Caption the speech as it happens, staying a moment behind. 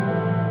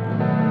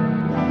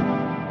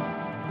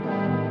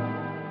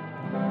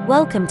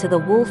Welcome to the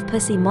Wolf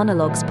Pussy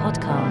Monologues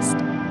podcast,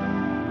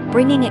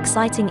 bringing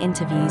exciting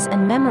interviews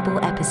and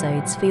memorable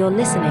episodes for your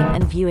listening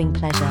and viewing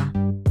pleasure.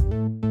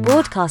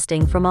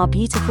 Broadcasting from our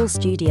beautiful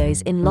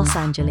studios in Los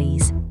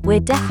Angeles, we're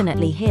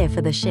definitely here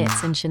for the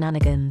shits and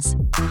shenanigans.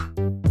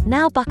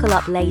 Now buckle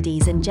up,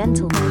 ladies and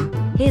gentlemen,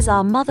 here's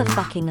our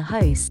motherfucking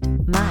host,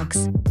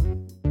 Mags.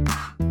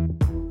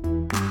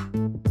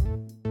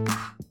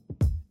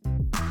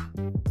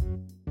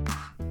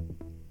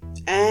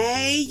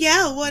 Hey,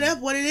 yo, what up,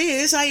 what it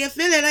is, how you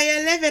feeling, how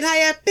you living, how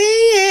you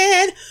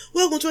being?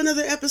 Welcome to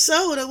another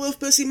episode of Wolf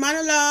Pussy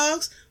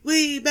Monologues.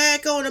 We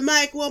back on the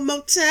mic one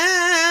more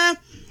time.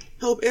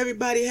 Hope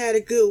everybody had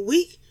a good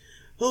week.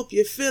 Hope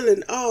you're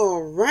feeling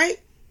alright.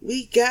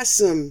 We got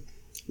some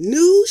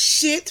new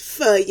shit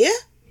for you,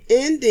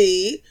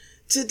 indeed.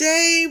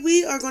 Today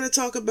we are going to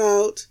talk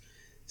about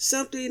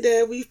something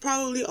that we've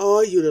probably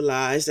all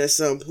utilized at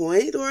some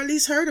point, or at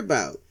least heard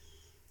about.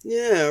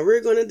 Yeah,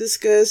 we're going to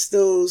discuss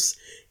those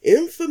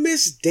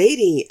infamous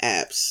dating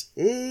apps.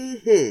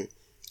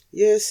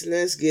 Yes,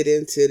 let's get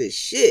into the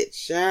shit,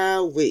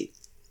 shall we?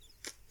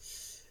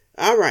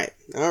 Alright.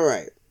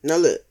 Now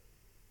look,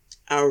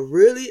 I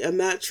really am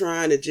not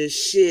trying to just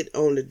shit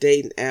on the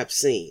dating app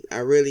scene. I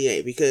really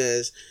ain't,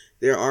 because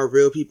there are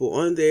real people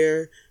on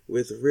there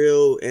with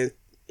real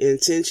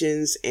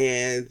intentions,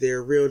 and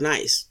they're real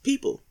nice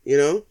people, you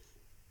know?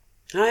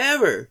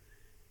 However,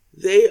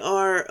 they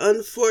are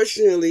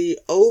unfortunately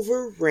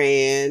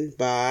overran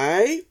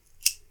by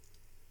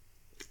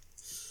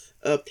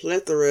a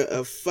plethora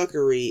of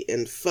fuckery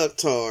and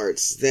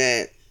fucktards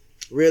that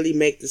really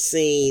make the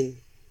scene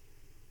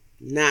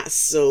not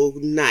so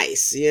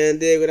nice. You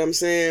dig what I'm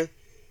saying?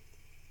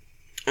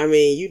 I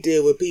mean, you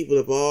deal with people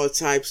of all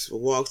types of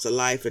walks of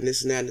life and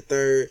this and that and the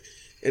third,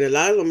 and a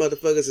lot of them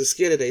motherfuckers are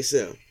scared of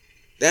themselves.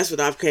 That's what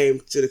I've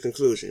came to the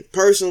conclusion.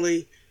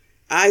 Personally,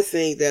 I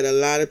think that a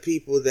lot of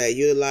people that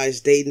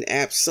utilize dating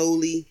apps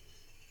solely,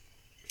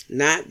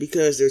 not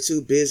because they're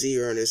too busy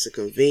or it's a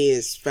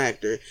convenience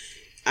factor,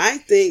 I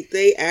think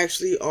they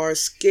actually are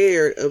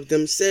scared of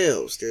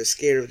themselves. They're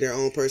scared of their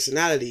own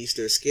personalities.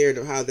 They're scared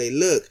of how they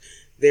look.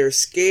 They're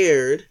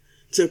scared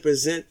to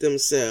present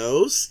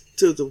themselves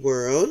to the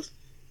world.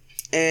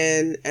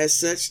 And as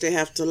such, they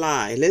have to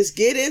lie. Let's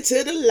get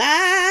into the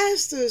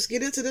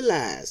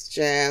lies.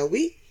 Shall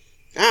we?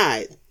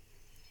 Alright.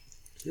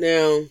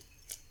 Now,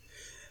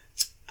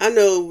 I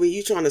know when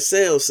you're trying to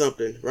sell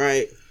something,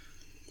 right?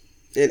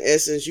 In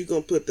essence, you're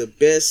going to put the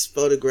best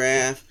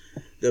photograph,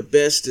 the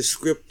best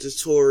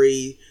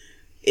descriptory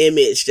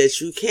image that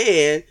you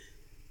can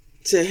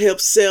to help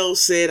sell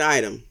said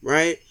item,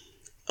 right?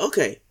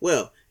 Okay,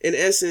 well, in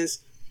essence,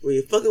 when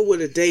you're fucking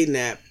with a dating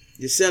app,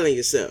 you're selling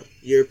yourself.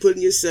 You're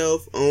putting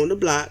yourself on the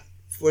block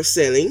for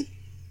selling.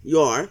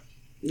 You are.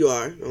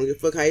 I don't give a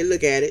fuck how you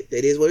look at it.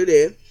 That is what it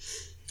is.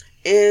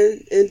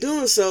 And in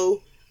doing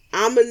so,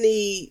 I'm going to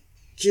need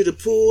you to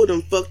pull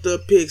them fucked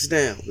up pics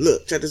down.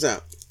 Look, check this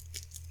out.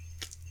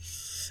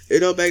 It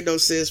don't make no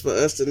sense for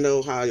us to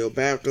know how your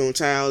bathroom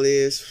towel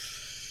is.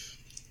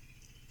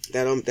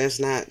 That's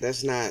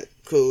not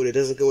cool. It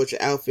doesn't go with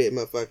your outfit,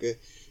 motherfucker.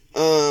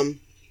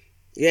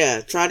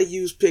 Yeah, try to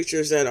use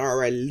pictures that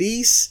are at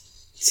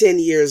least 10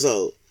 years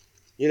old.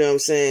 You know what I'm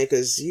saying?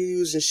 Because you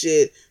using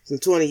shit from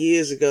 20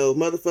 years ago,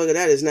 motherfucker,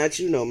 that is not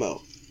you no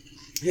more.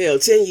 Hell,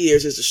 10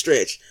 years is a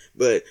stretch.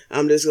 But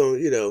I'm just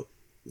going to,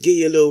 give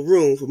you a little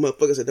room for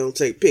motherfuckers that don't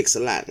take pics a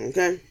lot,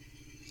 okay?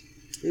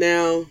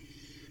 Now,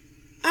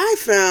 I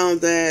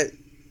found that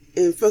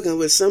in fucking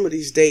with some of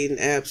these dating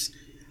apps,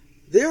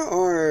 there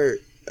are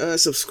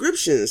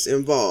subscriptions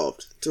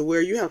involved to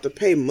where you have to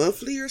pay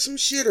monthly or some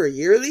shit, or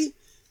yearly.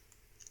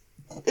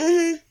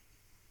 I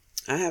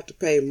have to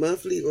pay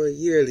monthly or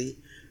yearly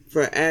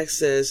for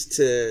access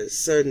to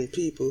certain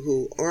people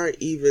who aren't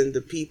even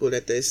the people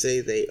that they say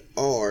they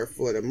are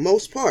for the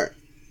most part.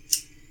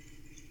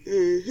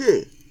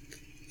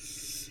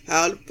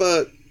 How the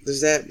fuck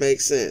does that make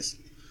sense?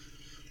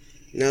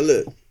 Now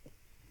look,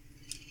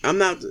 I'm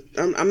not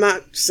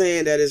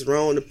saying that it's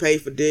wrong to pay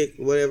for dick,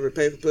 whatever,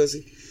 pay for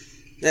pussy.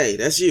 Hey,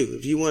 that's you.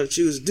 If you want to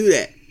choose to do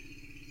that.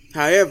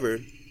 However,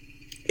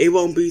 it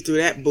won't be through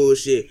that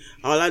bullshit.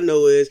 All I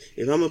know is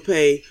if I'm gonna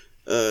pay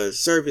a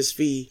service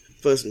fee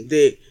for some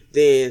dick,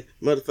 then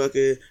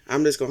motherfucker,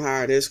 I'm just gonna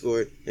hire an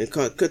escort and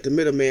cut the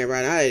middleman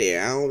right out of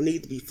there. I don't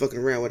need to be fucking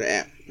around with the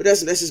app. But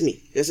that's just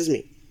me.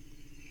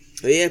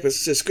 But yeah, but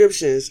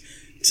subscriptions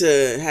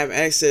to have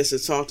access to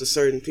talk to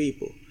certain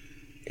people.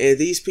 And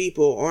these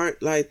people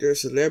aren't like they're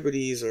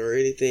celebrities or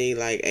anything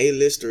like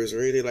A-listers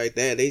or anything like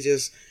that. They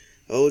just,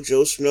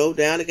 Joe Schmo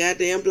down the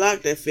goddamn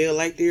block that feel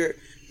like they're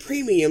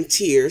premium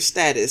tier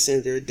status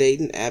in their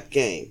dating app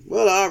game.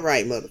 Well,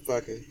 alright,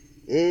 motherfucker.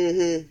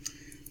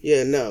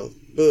 Yeah, no.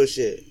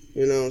 Bullshit.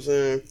 You know what I'm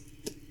saying?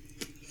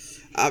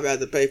 I'd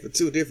rather pay for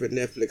 2 different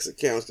Netflix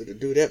accounts than to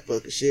do that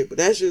fucking shit. But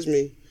that's just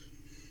me.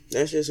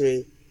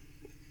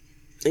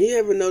 And you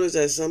ever notice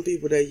that some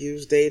people that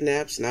use dating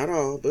apps, not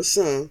all, but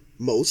some,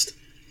 most,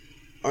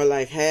 are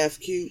like half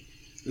cute?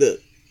 Look.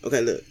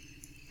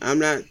 I'm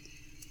not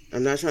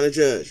I'm not trying to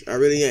judge. I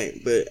really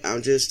ain't. But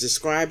I'm just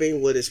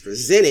describing what is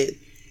presented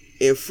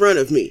in front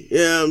of me. You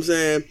know what I'm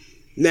saying?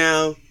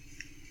 Now,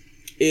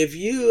 if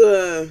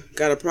you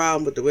got a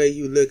problem with the way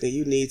you look and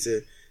you need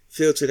to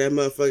filter that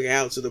motherfucker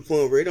out to the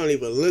point where it don't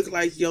even look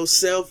like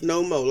yourself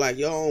no more, like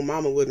your own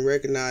mama wouldn't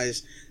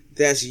recognize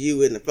that's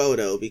you in the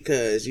photo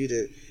because you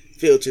done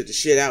filtered the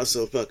shit out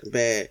so fucking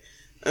bad.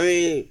 I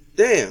mean,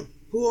 damn,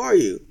 who are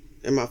you?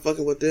 Am I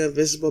fucking with the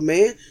invisible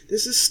man?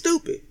 This is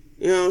stupid.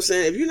 You know what I'm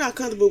saying? If you're not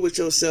comfortable with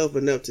yourself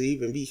enough to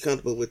even be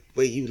comfortable with the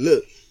way you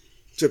look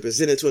to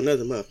present it to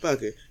another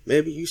motherfucker,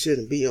 maybe you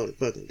shouldn't be on the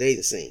fucking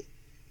dating scene.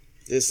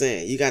 Just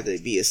saying, you got to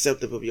be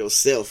accepting of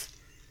yourself,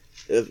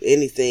 of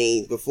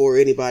anything, before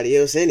anybody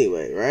else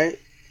anyway, right?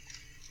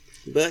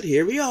 But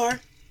here we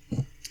are.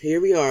 Here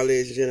we are,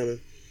 ladies and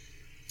gentlemen.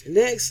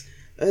 Next,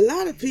 a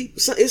lot of people,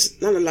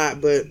 it's not a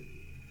lot, but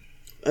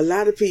a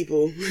lot of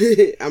people,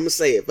 I'm going to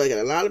say it, fucking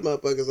a lot of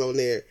motherfuckers on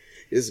there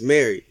is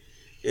married.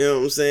 You know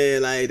what I'm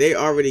saying? Like, they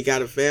already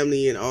got a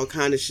family and all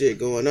kind of shit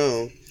going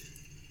on,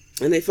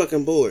 and they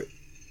fucking bored.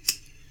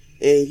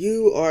 And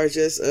you are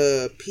just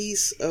a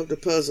piece of the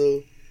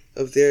puzzle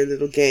of their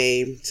little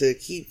game to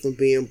keep from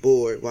being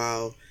bored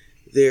while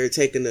they're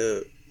taking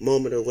a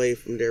moment away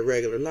from their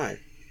regular life.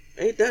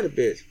 Ain't that a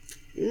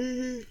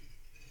bitch?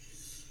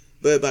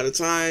 But by the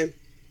time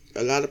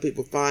a lot of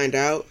people find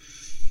out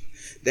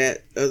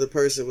that other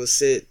person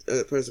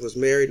was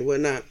married and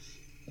whatnot,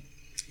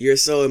 you're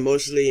so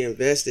emotionally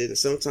invested, and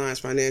sometimes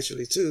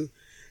financially too,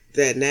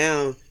 that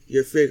now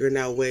you're figuring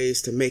out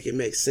ways to make it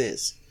make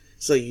sense,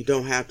 so you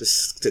don't have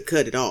to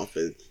cut it off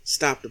and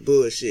stop the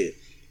bullshit,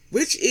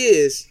 which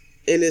is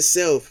in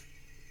itself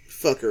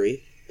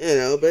fuckery, you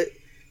know. But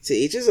to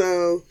each his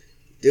own.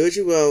 Do what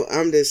you will.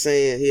 I'm just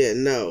saying here,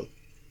 no.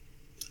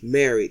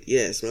 Married,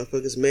 yes,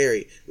 motherfuckers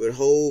married with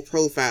whole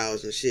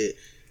profiles and shit.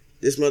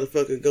 This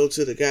motherfucker go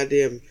to the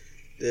goddamn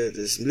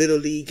the Little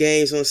League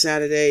games on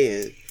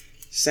Saturday, and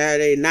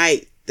Saturday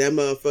night that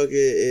motherfucker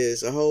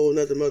is a whole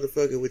nother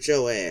motherfucker with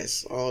your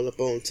ass all up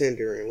on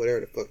Tinder and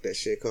whatever the fuck that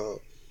shit called.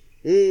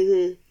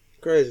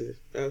 Craziness,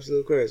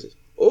 absolute craziness.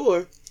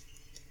 Or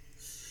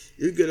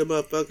you get a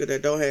motherfucker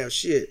that don't have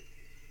shit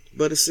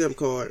but a SIM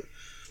card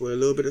with a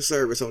little bit of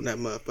service on that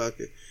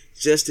motherfucker,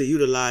 just to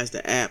utilize the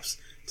apps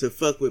to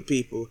fuck with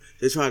people,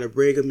 to try to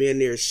bring them in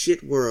their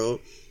shit world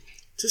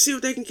to see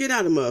what they can get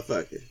out of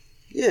motherfucker.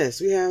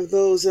 Yes, we have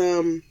those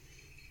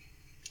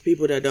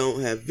people that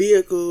don't have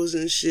vehicles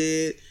and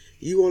shit.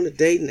 You on a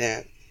dating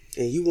app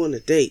and you want to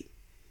date,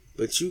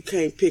 but you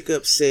can't pick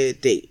up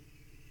said date.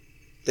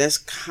 That's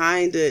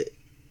kind of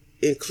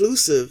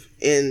inclusive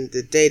in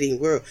the dating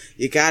world.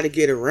 You got to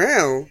get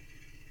around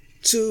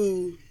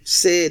to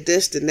said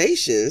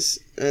destinations,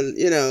 and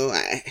you know,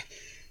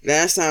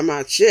 last time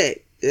I checked,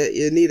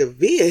 you need a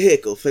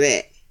vehicle for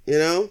that. You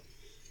know,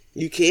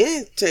 you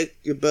can take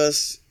your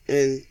bus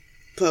and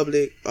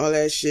public, all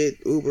that shit,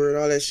 Uber and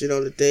all that shit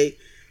on the date,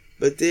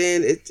 but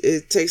then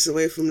it takes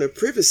away from the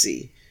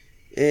privacy,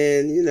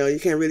 and you know, you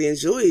can't really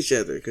enjoy each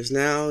other because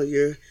now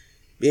you're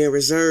being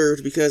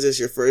reserved because it's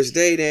your first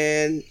date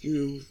and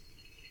you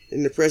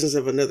in the presence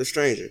of another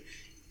stranger.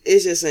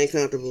 It just ain't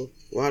comfortable.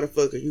 Why the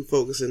fuck are you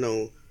focusing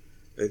on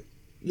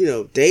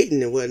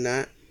dating and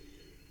whatnot,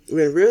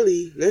 when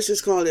really, let's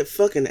just call it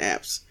fucking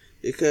apps,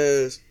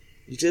 because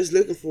you're just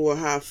looking for a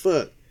high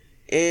fuck,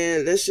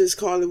 and let's just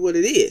call it what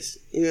it is.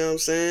 You know what I'm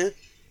saying?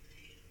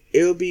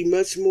 It'll be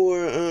much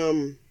more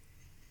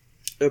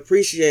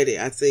appreciated,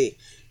 I think,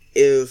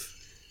 if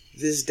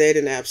this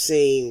dating app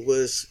scene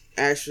was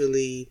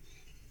actually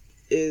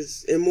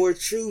is in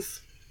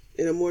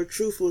a more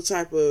truthful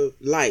type of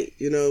light.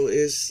 You know,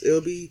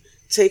 it'll be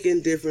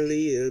taken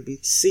differently, it'll be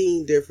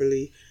seen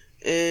differently.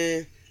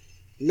 And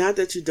not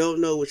that you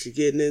don't know what you're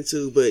getting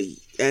into, but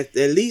at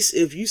least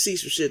if you see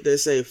some shit that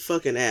say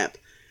fucking app,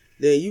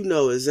 then you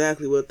know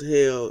exactly what the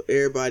hell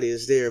everybody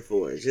is there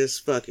for.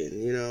 Just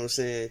fucking, you know what I'm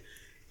saying?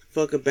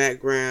 Fuck a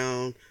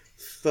background,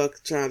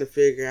 fuck trying to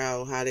figure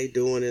out how they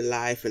doing in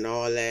life and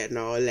all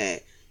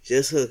that.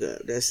 Just hook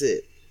up, that's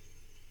it.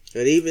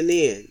 But even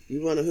then,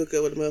 you want to hook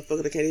up with a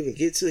motherfucker that can't even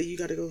get to you,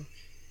 gotta go.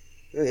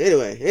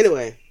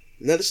 Anyway,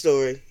 another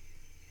story.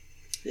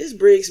 This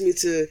brings me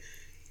to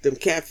them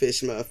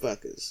catfish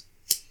motherfuckers.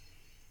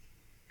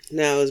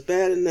 Now, it's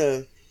bad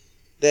enough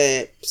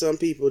that some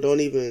people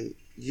don't even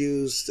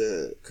use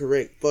the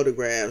correct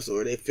photographs,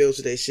 or they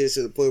filter their shit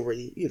to the point where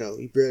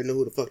you barely know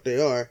who the fuck they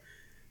are.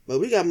 But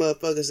we got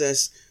motherfuckers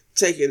that's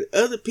taking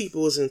other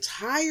people's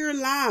entire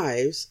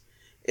lives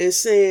and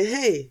saying,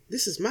 hey,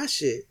 this is my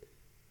shit.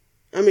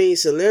 I mean,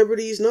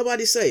 celebrities,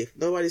 nobody's safe.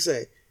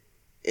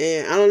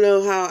 And I don't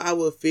know how I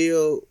would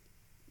feel,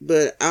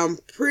 but I'm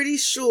pretty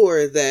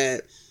sure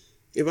that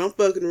if I'm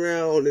fucking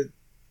around on the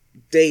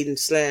dating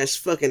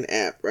 / fucking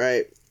app,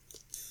 right?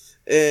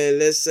 And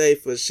let's say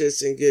for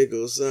shits and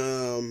giggles,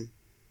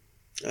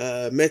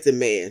 Method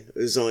Man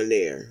is on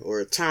there,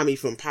 or Tommy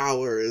from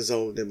Power is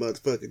on the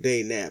motherfucking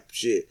dating app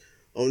shit.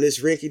 On this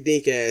rinky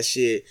dink ass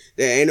shit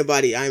that ain't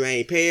nobody, I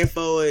ain't paying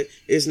for it.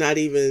 It's not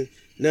even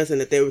nothing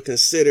that they would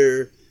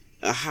consider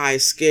a high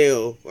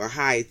scale or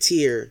high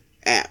tier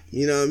app.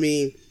 You know what I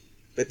mean?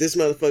 But this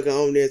motherfucker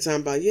on there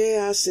talking about,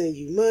 yeah, I'll send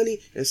you money.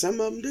 And some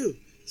of them do.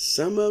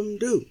 Some of them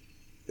do.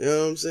 You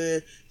know what I'm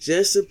saying?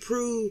 Just to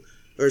prove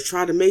or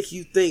try to make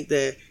you think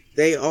that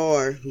they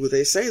are who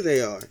they say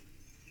they are.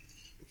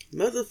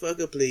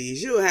 Motherfucker,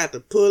 please. You'll have to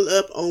pull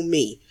up on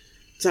me.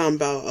 Talking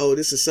about, oh,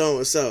 this is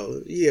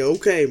so-and-so. Yeah,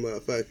 okay,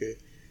 motherfucker.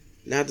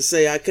 Not to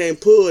say I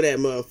can't pull that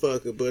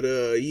motherfucker, but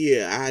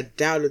yeah, I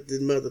doubt if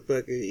this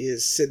motherfucker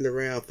is sitting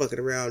around fucking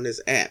around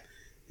this app.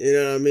 You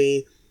know what I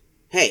mean?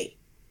 Hey,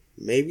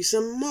 maybe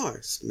some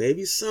are.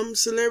 Maybe some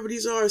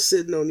celebrities are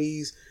sitting on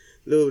these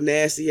little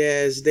nasty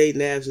ass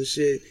dating apps and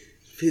shit,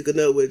 picking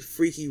up with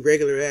freaky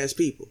regular ass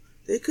people.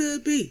 They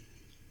could be.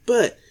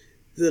 But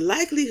the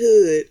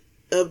likelihood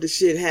of the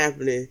shit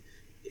happening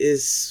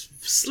is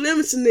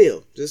slim to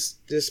nil.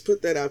 Just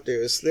put that out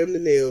there. It's slim to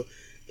nil.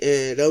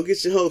 And don't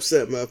get your hopes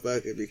up,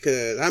 motherfucker,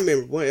 because I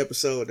remember one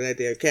episode of that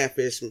damn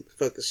Catfish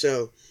fucking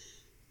show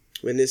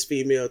when this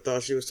female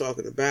thought she was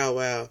talking to Bow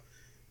Wow.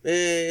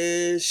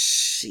 Man,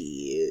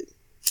 shit.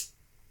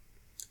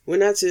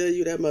 When I tell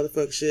you that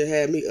motherfucker shit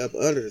had me up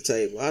under the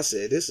table, I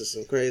said, this is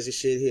some crazy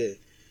shit here.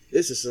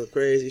 This is some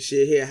crazy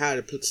shit here. How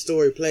the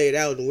story played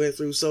out and went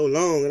through so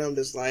long. And I'm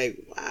just like,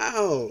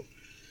 wow.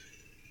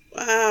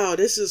 Wow,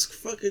 this is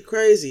fucking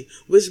crazy.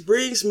 Which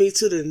brings me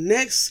to the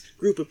next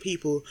group of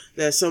people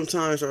that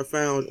sometimes are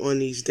found on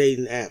these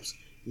dating apps.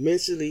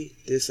 Mentally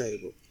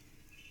disabled.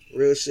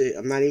 Real shit.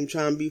 I'm not even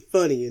trying to be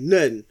funny or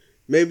nothing.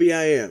 Maybe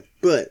I am.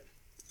 But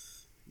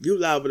you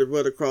liable to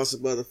run across a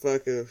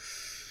motherfucker.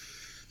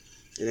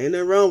 And ain't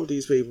nothing wrong with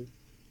these people.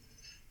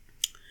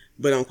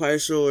 But I'm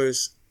quite sure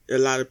it's a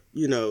lot of,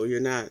 you're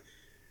not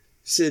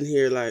sitting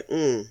here like,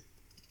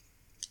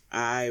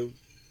 I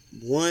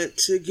want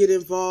to get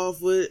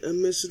involved with a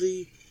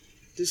mentally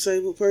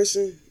disabled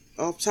person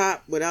off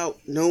top without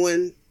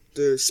knowing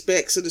the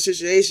specs of the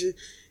situation.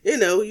 You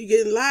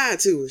getting lied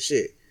to and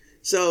shit.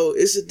 So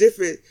it's a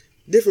different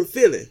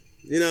feeling.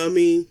 You know what I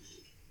mean?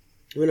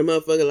 When a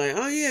motherfucker like,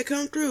 oh yeah,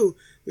 come through.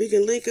 We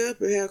can link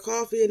up and have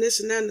coffee and this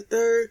and that and the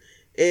third.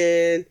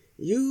 And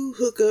you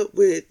hook up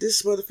with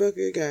this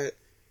motherfucker got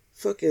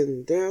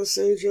fucking Down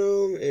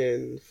syndrome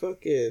and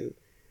fucking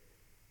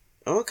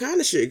all kind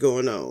of shit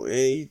going on,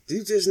 and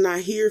you just not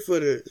here for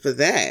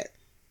that.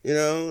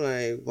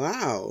 Like,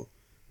 wow,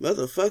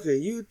 motherfucker,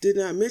 you did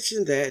not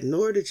mention that,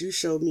 nor did you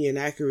show me an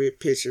accurate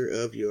picture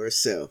of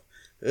yourself.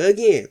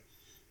 Again,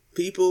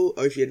 people,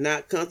 if you're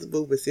not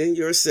comfortable within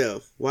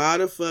yourself, why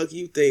the fuck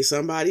you think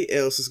somebody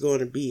else is going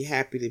to be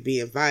happy to be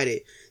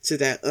invited to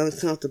that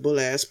uncomfortable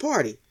ass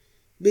party?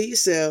 Be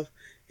yourself,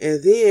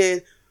 and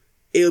then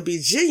it'll be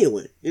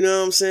genuine. You know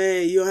what I'm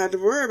saying? You don't have to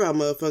worry about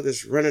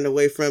motherfuckers running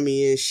away from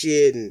you and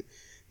shit and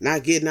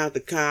not getting out the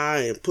car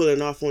and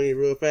pulling off on you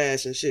real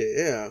fast and shit.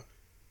 Yeah.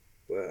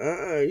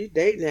 Well, you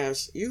dating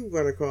apps, you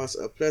run across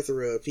a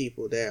plethora of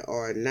people that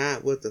are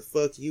not what the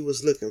fuck you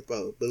was looking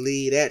for.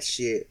 Believe that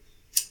shit.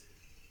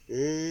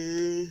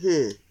 Then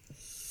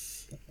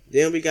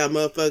we got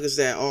motherfuckers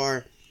that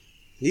are,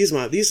 these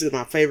are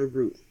my favorite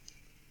group.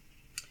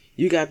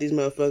 You got these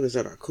motherfuckers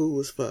that are cool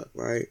as fuck,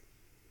 right?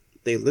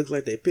 They look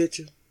like their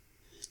picture.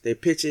 Their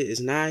picture is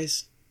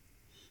nice.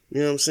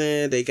 You know what I'm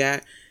saying? They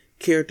got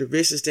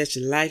characteristics that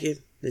you like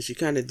it, that you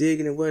kind of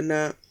digging and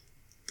whatnot.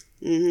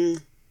 From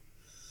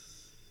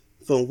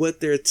what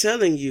they're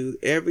telling you,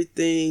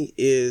 everything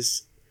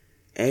is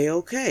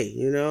A-okay.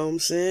 You know what I'm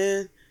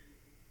saying?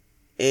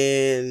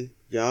 And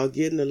y'all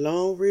getting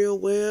along real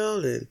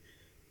well. And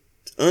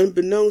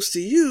unbeknownst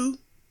to you,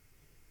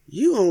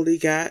 you only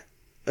got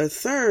a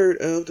third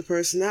of the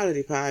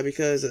personality pie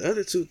because the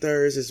other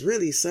 2/3 is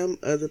really some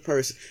other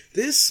person.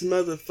 This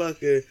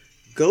motherfucker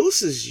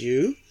ghosts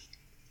you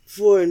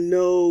for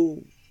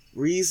no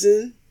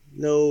reason,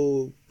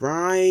 no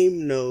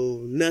rhyme, no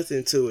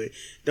nothing to it.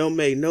 Don't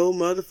make no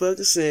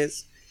motherfucking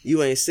sense.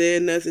 You ain't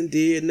said nothing,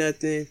 did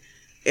nothing.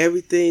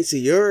 Everything to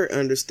your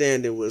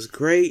understanding was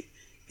great.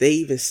 They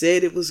even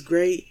said it was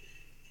great.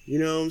 You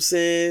know what I'm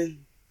saying?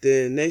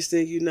 Then next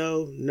thing you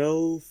know,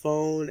 no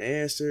phone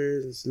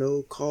answers,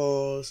 no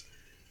calls,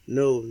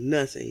 no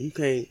nothing. You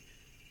can't,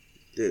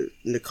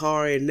 the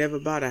car ain't never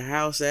bought a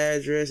house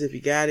address if you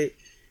got it.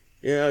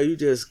 You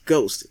just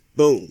ghosted.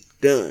 Boom,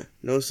 done.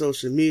 No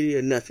social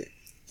media, nothing.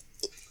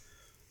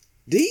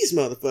 These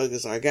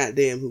motherfuckers are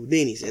goddamn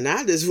Houdinis. And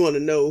I just want to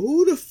know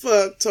who the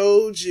fuck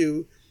told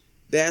you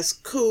that's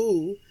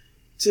cool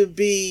to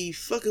be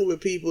fucking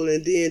with people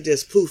and then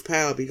just poof,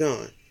 pow, be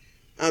gone.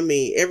 I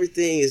mean,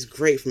 everything is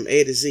great from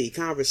A to Z.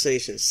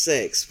 Conversation,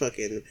 sex,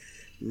 fucking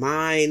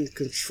mind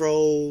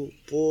control,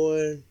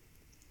 boy.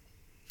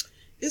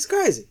 It's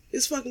crazy.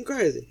 It's fucking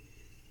crazy.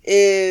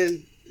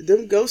 And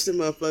them ghosting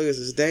motherfuckers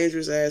is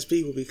dangerous ass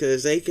people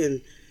because they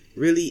can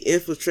really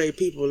infiltrate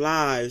people's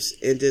lives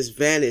and just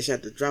vanish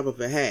at the drop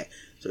of a hat.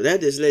 So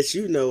that just lets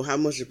you know how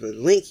much of a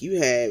link you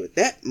had with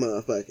that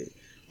motherfucker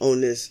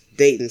on this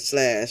dating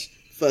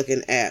 /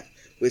 fucking app,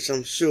 which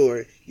I'm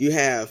sure you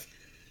have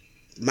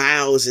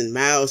miles and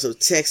miles of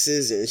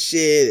texts and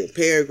shit and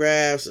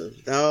paragraphs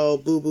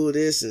of boo-boo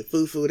this and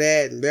foo-foo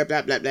that and blah,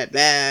 blah, blah, blah,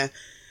 blah.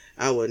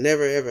 I will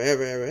never, ever,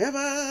 ever, ever,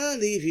 ever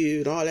leave you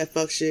and all that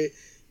fuck shit.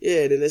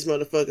 Yeah, then this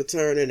motherfucker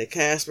turned into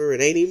Casper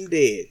and ain't even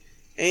dead.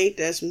 Ain't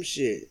that some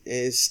shit?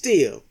 And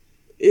still,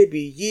 it'd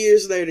be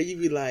years later,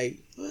 you'd be like,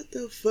 what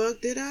the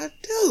fuck did I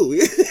do?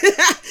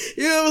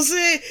 You know what I'm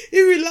saying?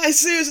 You'd be like,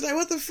 seriously, like,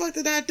 what the fuck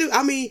did I do?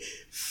 I mean,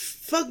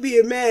 fuck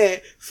being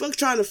mad. Fuck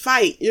trying to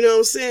fight. You know what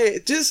I'm saying?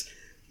 Just,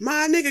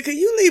 my nigga, can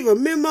you leave a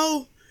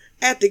memo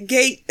at the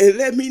gate and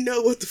let me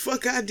know what the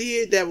fuck I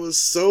did that was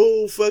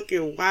so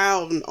fucking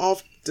wild and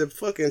off the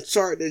fucking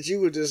chart that you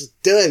were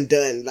just done.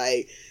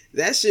 Like,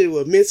 that shit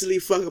will mentally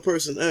fuck a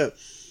person up.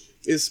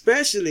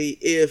 Especially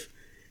if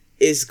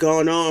it's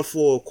gone on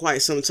for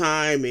quite some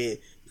time and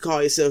you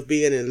call yourself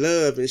being in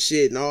love and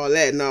shit and all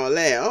that.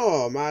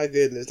 Oh my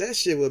goodness. That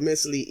shit will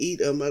mentally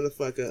eat a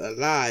motherfucker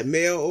alive,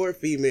 male or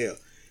female.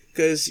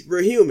 Cause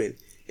we're human.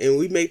 And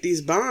we make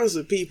these bonds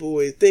with people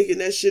and thinking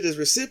that shit is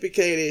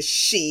reciprocated.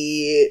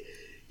 Shit.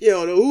 You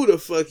don't know who the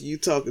fuck you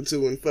talking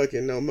to and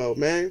fucking no more,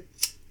 man.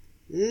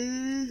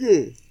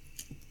 Ooh.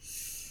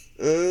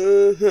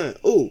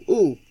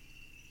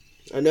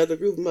 Another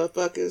group of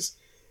motherfuckers.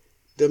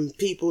 Them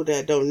people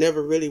that don't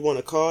never really want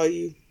to call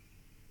you,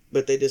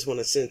 but they just want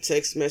to send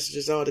text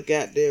messages all the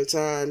goddamn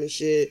time and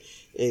shit,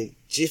 and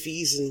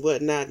jiffies and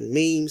whatnot, and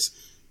memes.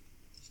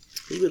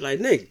 He was like,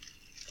 nigga,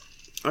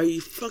 are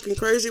you fucking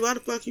crazy? Why the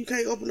fuck you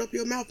can't open up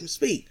your mouth and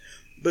speak?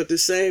 But the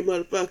same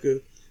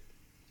motherfucker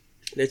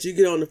that you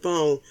get on the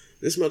phone,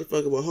 this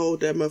motherfucker will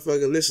hold that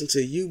motherfucker, listen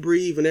to you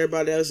breathe and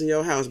everybody else in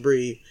your house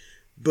breathe,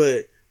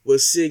 but will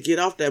get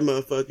off that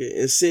motherfucker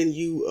and send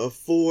you a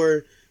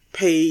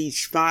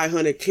 4-page,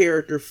 500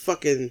 character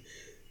fucking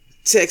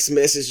text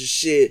message and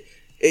shit.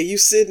 And you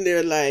sitting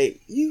there like,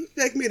 you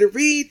expect me to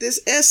read this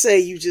essay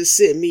you just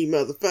sent me,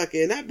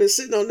 motherfucker. And I've been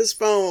sitting on this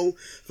phone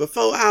for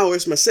 4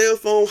 hours. My cell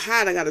phone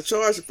hot. I gotta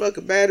charge the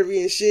fucking battery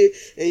and shit.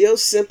 And your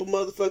simple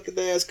motherfucking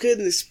ass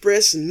couldn't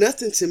express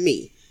nothing to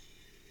me.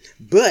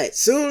 But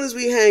soon as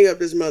we hang up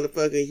this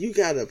motherfucker, you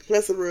got a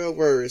plethora of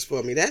words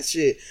for me. That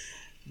shit,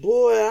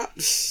 boy,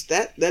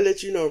 that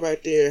lets you know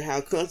right there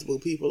how comfortable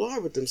people are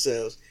with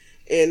themselves.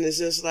 And it's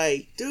just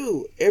like,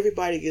 dude,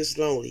 everybody gets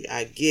lonely.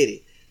 I get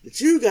it.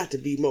 But you got to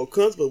be more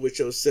comfortable with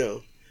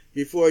yourself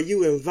before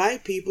you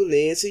invite people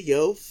into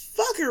your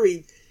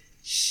fuckery.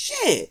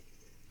 Shit.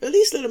 At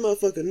least let a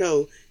motherfucker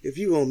know if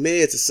you on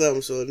meds or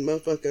something so the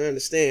motherfucker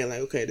understand, like,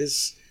 okay,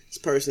 this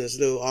person is a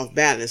little off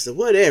balance or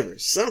whatever.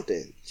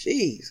 Something.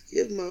 Jeez.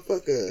 Give a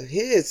motherfucker a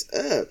heads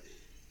up.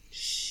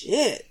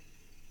 Shit.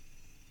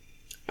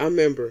 I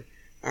remember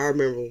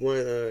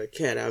one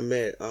cat I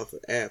met off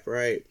an app,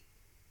 right?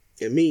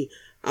 And me,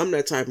 I'm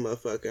that type of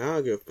motherfucker. I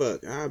don't give a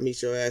fuck. I'll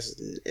meet your ass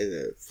in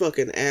a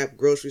fucking app,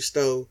 grocery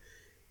store,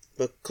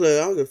 but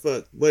club. I don't give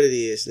a fuck what it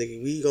is,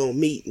 nigga. We gonna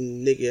meet,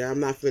 and nigga, I'm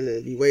not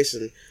finna be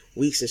wasting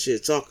weeks and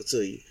shit talking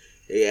to you.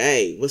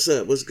 Hey, what's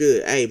up? What's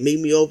good? Hey,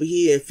 meet me over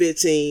here in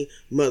 15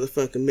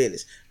 motherfucking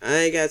minutes. I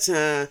ain't got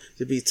time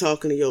to be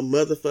talking to your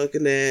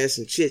motherfucking ass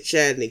and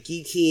chit-chatting and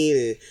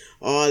geeking and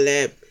all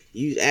that.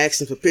 You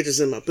asking for pictures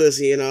of my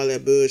pussy and all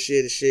that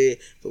bullshit and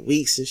shit for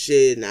weeks and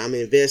shit, and I'm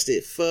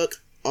invested.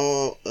 Fuck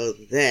all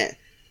of that.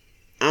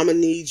 I'ma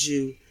need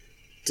you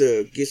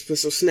to put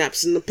some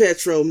snaps in the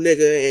petrol,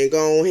 nigga, and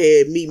go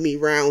ahead and meet me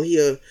around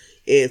here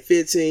in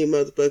 15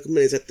 motherfucking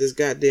minutes at this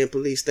goddamn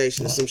police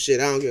station or some shit.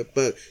 I don't give a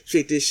fuck.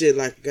 Treat this shit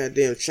like a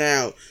goddamn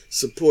child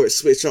support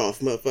switch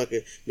off,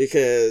 motherfucker,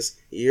 because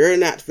you're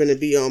not finna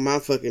be on my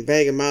fucking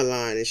banging my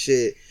line and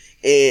shit,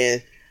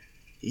 and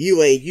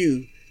you ain't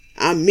you.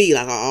 I'm me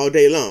like all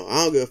day long.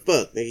 I don't give a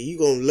fuck, nigga. You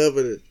gonna love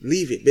it or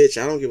leave it,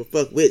 bitch. I don't give a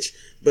fuck which,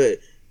 but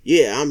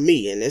yeah, I'm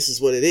me, and this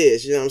is what it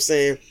is, you know what I'm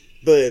saying?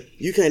 But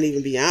you can't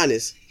even be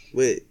honest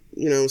with,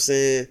 you know what I'm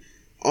saying,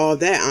 all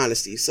that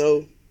honesty.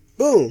 So,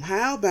 boom,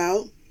 how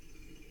about,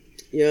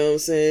 you know what I'm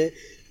saying,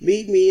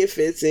 meet me in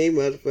 15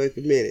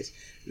 motherfucking minutes.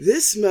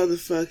 This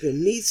motherfucker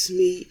meets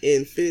me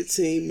in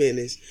 15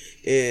 minutes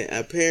and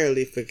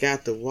apparently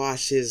forgot to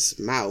wash his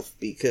mouth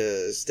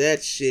because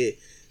that shit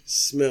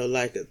smelled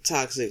like a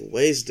toxic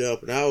waste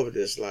dump, and I was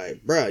just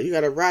like, bruh, you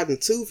got a rotten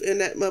tooth in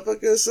that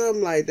motherfucker or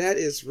something? Like, that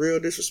is real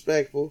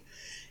disrespectful,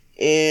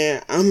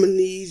 and I'm gonna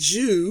need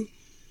you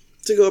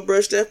to go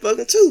brush that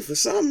fucking tooth or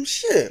something.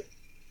 Shit.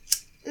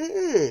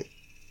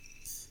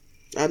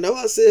 I know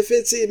I said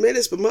 15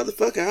 minutes, but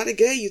motherfucker, I'd have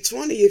gave you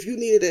 20 if you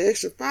needed an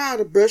extra 5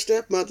 to brush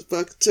that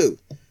motherfucker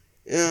tooth.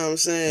 You know what I'm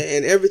saying?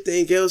 And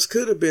everything else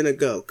could have been a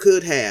go.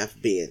 Could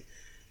have been.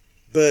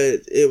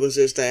 But it was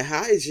just that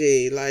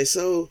hygiene. Like,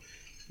 so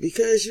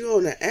because you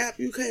on the app,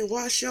 you can't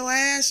wash your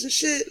ass and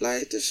shit.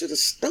 Like, this shit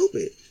is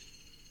stupid.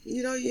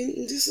 You know,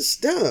 this is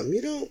dumb.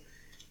 You don't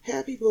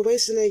have people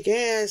wasting their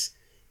gas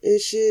and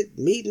shit,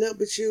 meeting up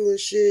with you and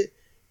shit,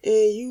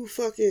 and you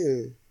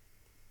fucking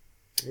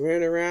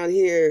running around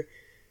here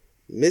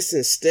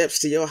missing steps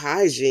to your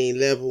hygiene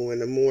level in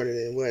the morning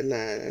and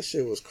whatnot. That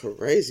shit was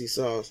crazy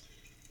sauce.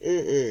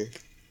 Anywho,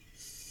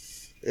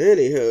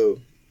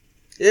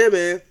 yeah,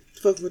 man.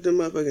 Fucking with them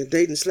motherfucking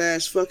dating /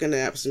 fucking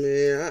apps,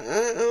 man.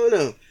 I don't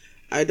know.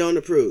 I don't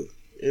approve.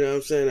 You know what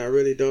I'm saying? I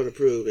really don't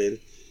approve. And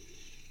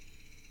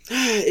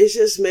it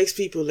just makes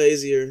people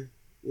lazier,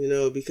 you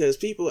know, because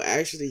people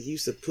actually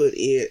used to put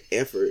in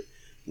effort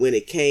when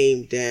it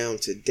came down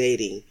to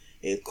dating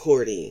and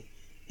courting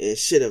and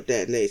shit of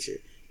that nature.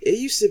 It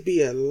used to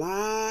be a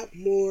lot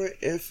more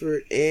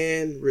effort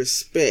and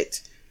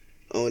respect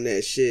on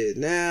that shit.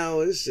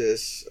 Now it's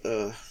just,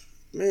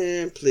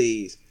 man,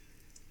 please.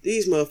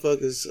 These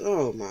motherfuckers,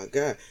 oh my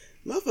God.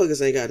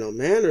 Motherfuckers ain't got no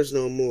manners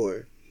no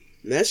more.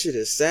 And that shit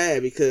is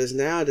sad because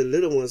now the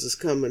little ones is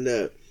coming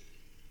up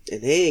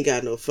and they ain't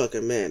got no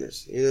fucking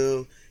manners, you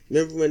know?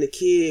 Remember when the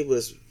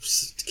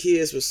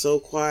kids were so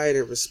quiet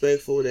and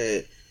respectful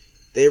that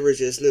they were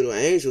just little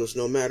angels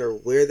no matter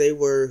where they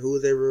were, who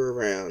they were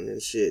around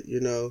and shit, you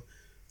know?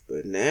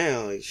 But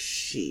now,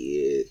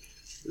 shit,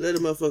 let a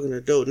motherfucking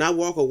adult not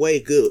walk away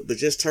good, but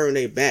just turn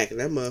their back and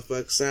that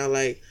motherfucker sound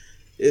like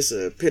it's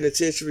a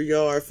penitentiary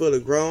yard full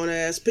of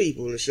grown-ass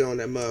people and shit on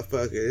that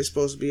motherfucker. It's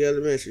supposed to be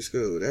elementary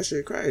school. That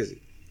shit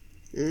crazy.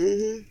 But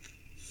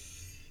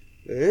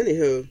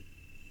anywho,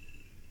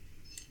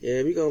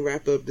 yeah, we gonna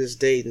wrap up this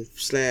dating /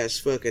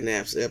 fucking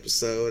apps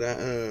episode.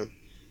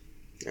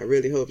 I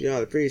really hope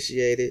y'all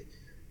appreciate it.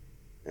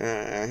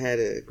 I had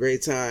a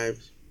great time.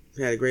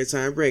 Had a great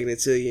time bringing it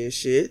to you and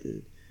shit.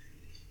 And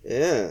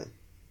yeah,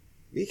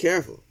 be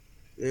careful.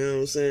 You know what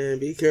I'm saying?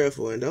 Be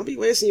careful. And don't be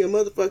wasting your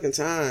motherfucking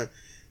time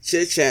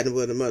chit-chatting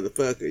with a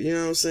motherfucker. You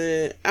know what I'm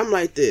saying? I'm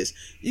like this.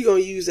 You gonna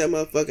use that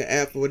motherfucking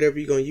app for whatever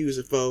you gonna use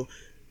it for.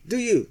 Do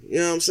you? You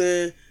know what I'm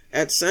saying?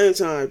 At the same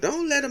time,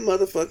 don't let a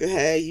motherfucker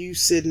have you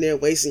sitting there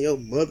wasting your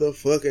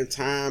motherfucking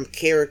time,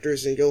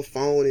 characters in your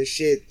phone and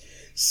shit,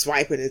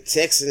 swiping and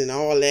texting and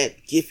all that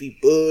giphy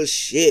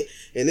bullshit.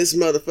 And this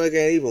motherfucker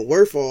ain't even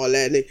worth all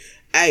that, nigga.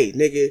 Hey,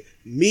 nigga,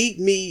 meet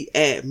me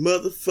at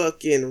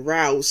motherfucking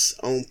Rouse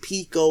on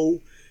Pico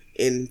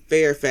in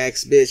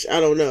Fairfax, bitch. I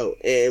don't know.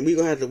 And we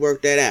gonna have to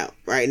work that out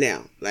right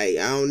now. Like,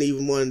 I don't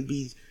even want to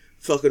be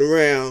fucking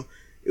around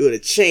with a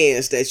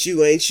chance that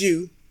you ain't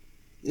you.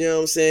 You know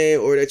what I'm saying?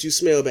 Or that you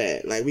smell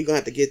bad. Like, we gonna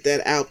have to get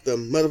that out the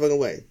motherfucking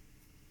way.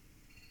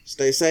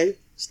 Stay safe.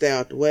 Stay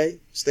out the way.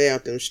 Stay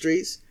out them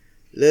streets.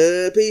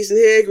 Love, peace, and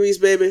hair grease,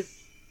 baby.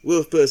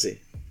 Wolf Pussy.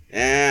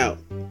 Out.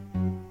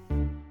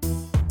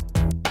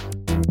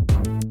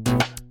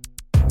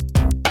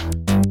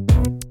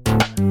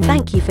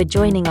 Thank you for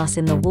joining us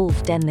in the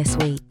Wolf Den this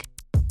week.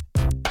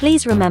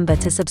 Please remember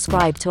to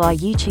subscribe to our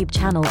YouTube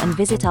channel and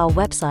visit our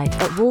website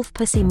at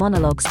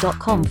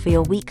wolfpussymonologues.com for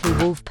your weekly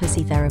wolf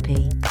pussy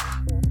therapy.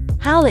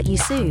 Howl at you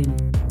soon.